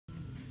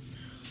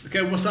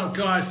Okay, what's up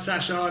guys?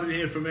 Sasha Harden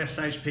here from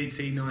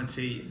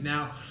SHPT90.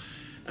 Now,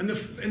 in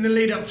the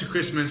lead up to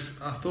Christmas,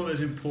 I thought it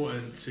was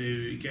important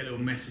to get a little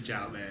message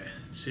out there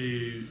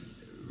to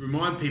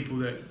remind people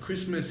that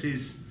Christmas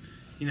is,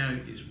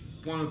 it's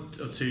 1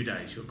 or 2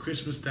 days. You've got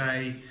Christmas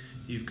Day,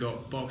 you've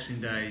got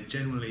Boxing Day,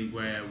 generally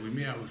where we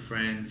meet up with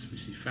friends, we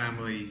see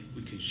family,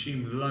 we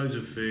consume loads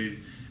of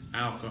food,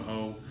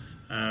 alcohol,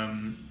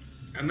 and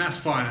that's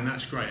fine and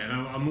that's great, and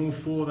I'm all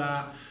for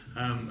that.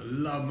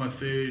 Love my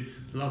food,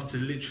 love to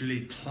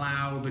literally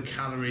plough the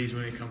calories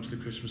when it comes to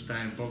Christmas Day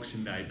and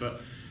Boxing Day,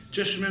 but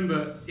just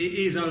remember it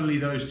is only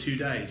those 2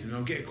 days, and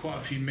I'll get quite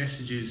a few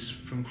messages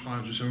from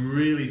clients which I'm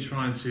really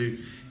trying to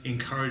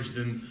encourage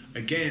them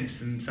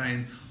against and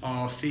saying, oh,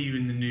 I'll see you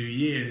in the new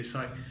year. And it's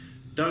like,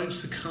 don't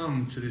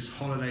succumb to this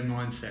holiday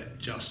mindset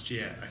just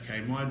yet,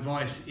 okay? My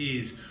advice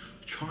is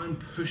try and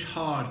push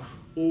hard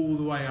all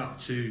the way up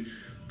to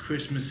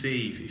Christmas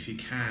Eve if you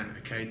can,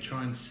 okay?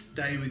 Try and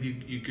stay with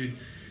your good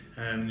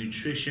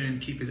nutrition,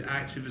 keep as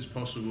active as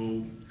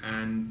possible,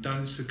 and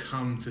don't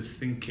succumb to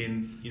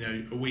thinking,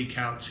 a week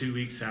out, 2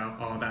 weeks out,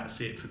 oh,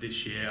 that's it for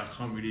this year, I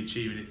can't really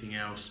achieve anything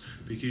else,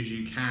 because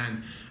you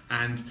can,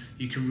 and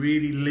you can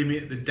really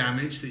limit the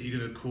damage that you're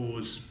going to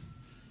cause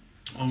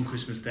on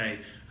Christmas Day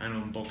and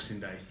on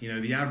Boxing Day.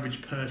 The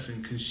average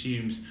person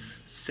consumes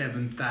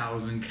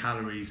 7,000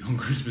 calories on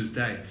Christmas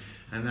Day,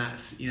 and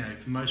that's,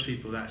 for most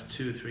people, that's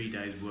 2 or 3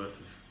 days worth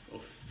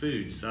of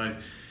food. So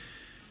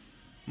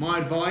my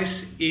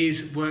advice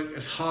is work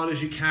as hard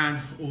as you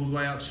can all the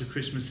way up to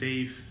Christmas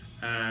Eve.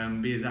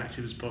 Be as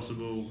active as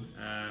possible,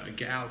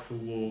 get out for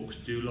walks,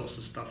 do lots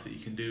of stuff that you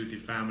can do with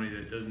your family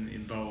that doesn't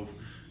involve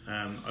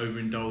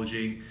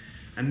overindulging,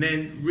 and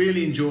then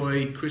really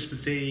enjoy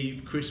Christmas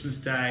Eve, Christmas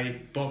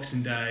Day,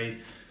 Boxing Day.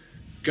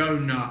 Go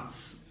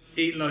nuts,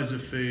 eat loads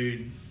of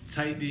food,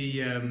 take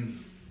the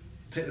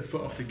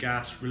foot off the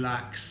gas,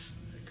 relax,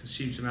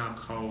 consume some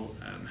alcohol,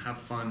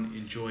 have fun,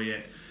 enjoy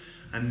it,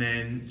 and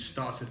then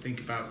start to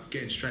think about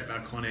getting straight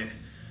back on it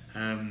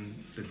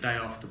the day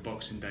after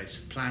Boxing Day.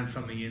 So plan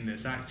something in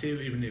that's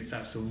active, even if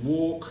that's a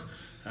walk,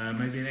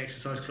 maybe an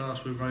exercise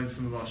class. We're running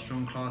some of our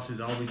strong classes.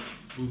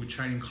 We'll be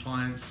training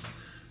clients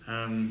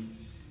from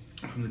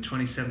the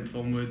 27th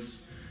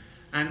onwards,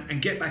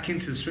 and get back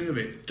into the swing of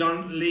it.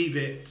 Don't leave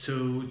it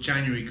till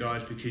January,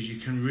 guys, because you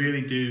can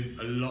really do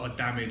a lot of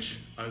damage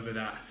over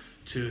that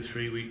 2 or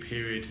 3 week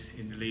period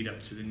in the lead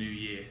up to the new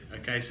year.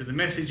 Okay, so the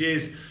message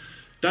is,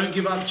 don't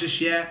give up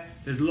just yet.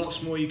 There's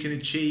lots more you can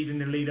achieve in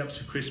the lead up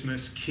to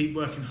Christmas. Keep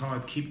working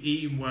hard, keep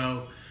eating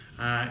well,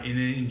 and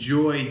then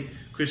enjoy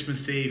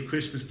Christmas Eve,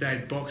 Christmas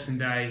Day, Boxing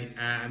Day,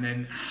 and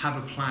then have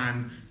a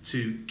plan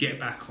to get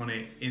back on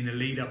it in the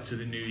lead up to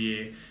the new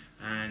year,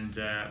 and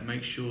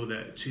make sure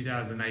that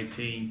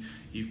 2018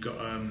 you've got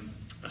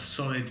a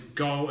solid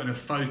goal and a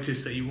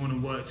focus that you want to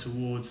work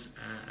towards,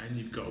 and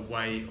you've got a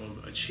way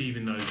of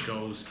achieving those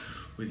goals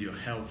with your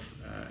health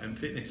and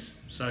fitness.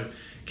 So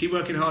keep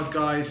working hard,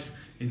 guys.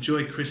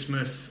 Enjoy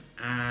Christmas,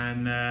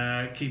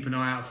 and keep an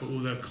eye out for all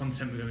the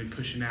content we're going to be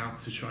pushing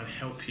out to try and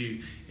help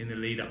you in the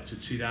lead up to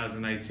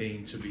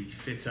 2018 to be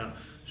fitter,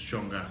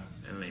 stronger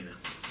and leaner.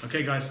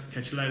 Okay guys,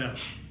 catch you later.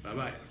 Bye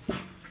bye.